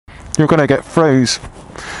You're going to get froze.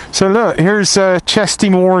 So look, here's Chesty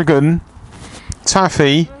Morgan,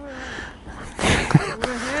 Taffy,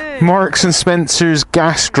 Marks and Spencer's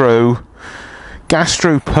Gastro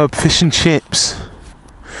Pub Fish and Chips.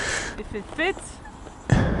 If it fits,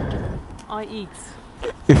 I eat.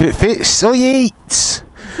 If it fits, I eat.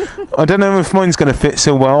 I don't know if mine's going to fit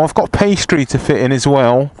so well. I've got pastry to fit in as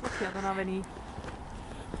well. Lucky I don't have any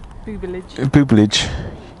boobalage. Boobalage.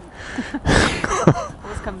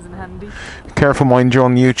 Always comes in handy. Careful, mind you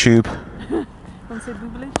on YouTube. Don't say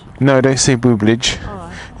boobalage? No, don't say boobalage.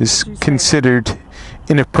 Alright. It's considered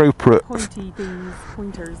inappropriate. Pointy things,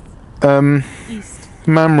 pointers. East.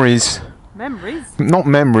 Memories. Memories? Not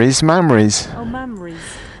memories, memories. Oh, memories.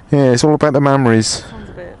 Yeah, it's all about the memories. Sounds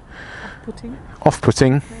a bit off-putting.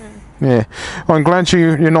 Off-putting. Yeah. Well, I'm glad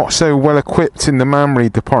you're not so well equipped in the memory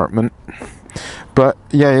department. But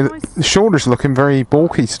yeah, Nice. the shoulder's looking very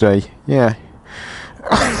bulky today. Yeah.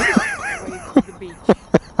 The beach.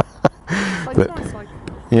 Like, But- nice, like,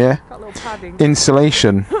 Yeah. got a little padding.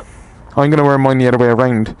 Insulation. I'm going to wear mine the other way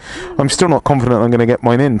around. I'm still not confident I'm going to get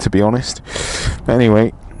mine in, to be honest. But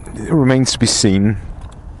anyway, it remains to be seen.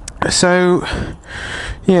 So,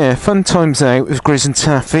 yeah, fun times out with Grizz and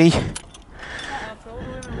Taffy. Shout out to all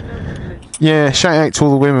the women with no privilege. Yeah, shout out to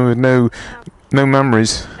all the women with no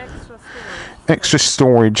memories. Extra storage. Extra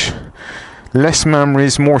storage. Less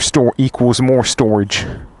memories, more store equals more storage.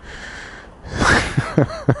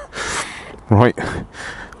 Right.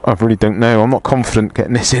 I really don't know. I'm not confident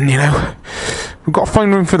getting this in, you know. We've got to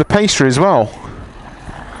find room for the pastry as well.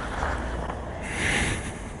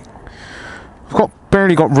 I've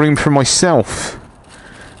barely got room for myself.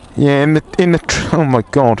 Yeah, in the oh my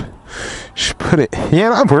god. Should put it. Yeah,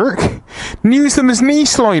 that'd work. And use them as knee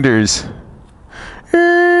sliders.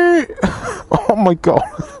 Oh my god.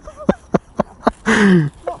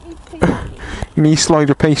 Knee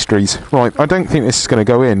slider pastries. Right, I don't think this is going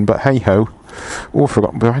to go in, but hey ho. Oh, I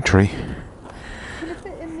forgot my battery. Can it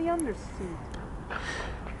fit in the underseat?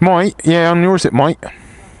 Might, yeah, on yours it might.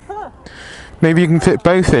 Huh. Maybe you can fit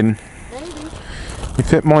both in. Maybe. You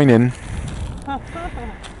fit mine in.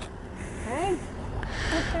 Hey.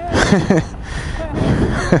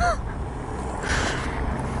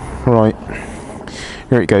 Right.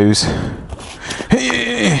 Here it goes.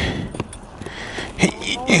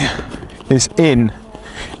 It's in.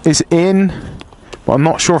 It's in. But I'm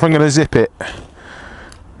not sure if I'm going to zip it.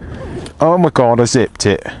 Oh my god, I zipped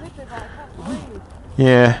it.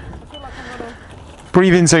 Yeah.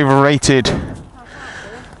 Breathing's overrated.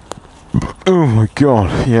 Oh my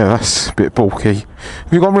god, yeah, that's a bit bulky.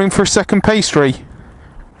 Have you got room for a second pastry?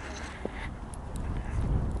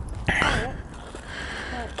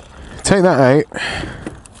 Take that out.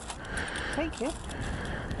 Take it.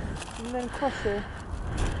 And then crush it.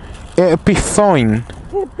 It'll be fine.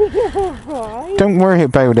 Right. Don't worry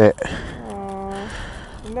about it.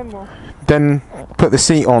 And then what? Then put the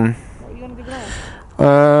seat on. What are you going to do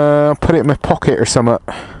now? Put it in my pocket or something.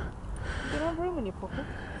 You don't have room in your pocket.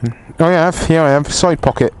 Oh, I have. Yeah, I have. Side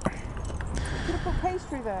pocket. You could have put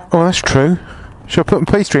pastry there. Oh, that's true. Should I put my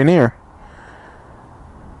pastry in here?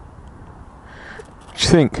 What do you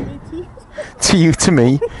think? To you, to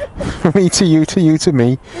me. From me to you, to you, to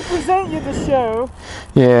me. We present you the show.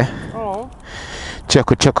 Yeah. Oh.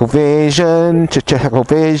 Chuckle Vision. Chuckle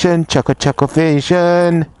Vision. Chuckle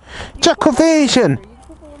Vision. Chuckle Vision.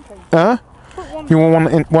 Huh? You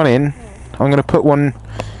want one in? I'm going to put one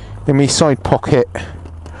in my side pocket.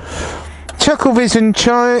 Chuckle Vision,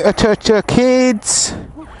 kids.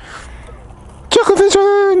 Chuckle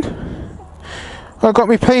Vision. I've got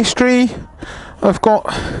my pastry. I've got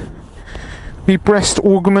my breast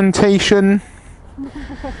augmentation.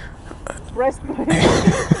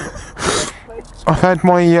 I've had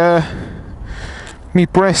my me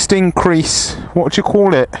breast increase. What do you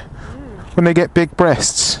call it? When they get big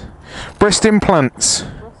breasts? Breast implants.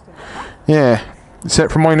 Yeah,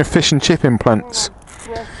 except for mine are fish and chip implants.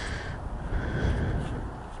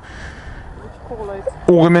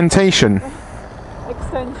 Augmentation.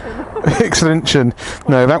 Extension.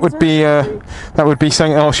 No, that would be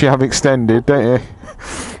something else you have extended, don't you?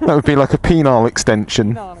 That would be like a penile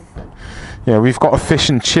extension. Yeah, we've got a fish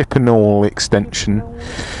and chip and all extension.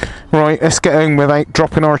 Right, let's get home without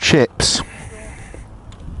dropping our chips.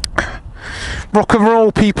 Rock and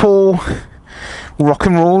roll, people. Rock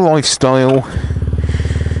and roll lifestyle.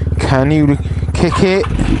 Can you kick it?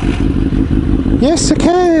 Yes, I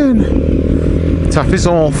can. Tap is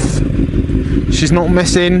off. She's not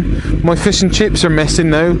messing. My fish and chips are messing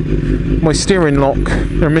though. My steering lock.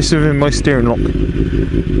 They're messing with my steering lock.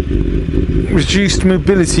 Reduced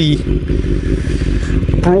mobility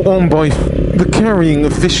brought on by the carrying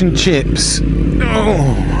of fish and chips.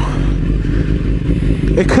 Oh,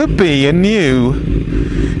 it could be a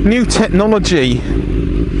new technology,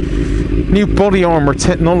 new body armour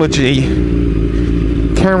technology.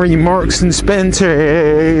 Carry Marks and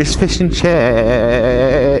Spencer's fish and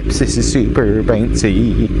chips. This is super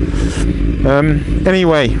bouncy.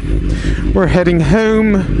 Anyway, we're heading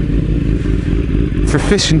home for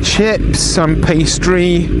fish and chips and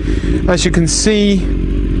pastry. As you can see,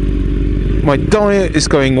 my diet is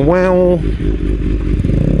going well,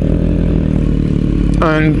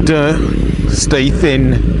 and stay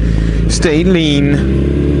thin, stay lean.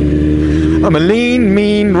 I'm a lean,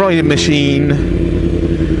 mean riding machine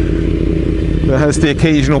that has the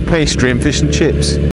occasional pastry and fish and chips.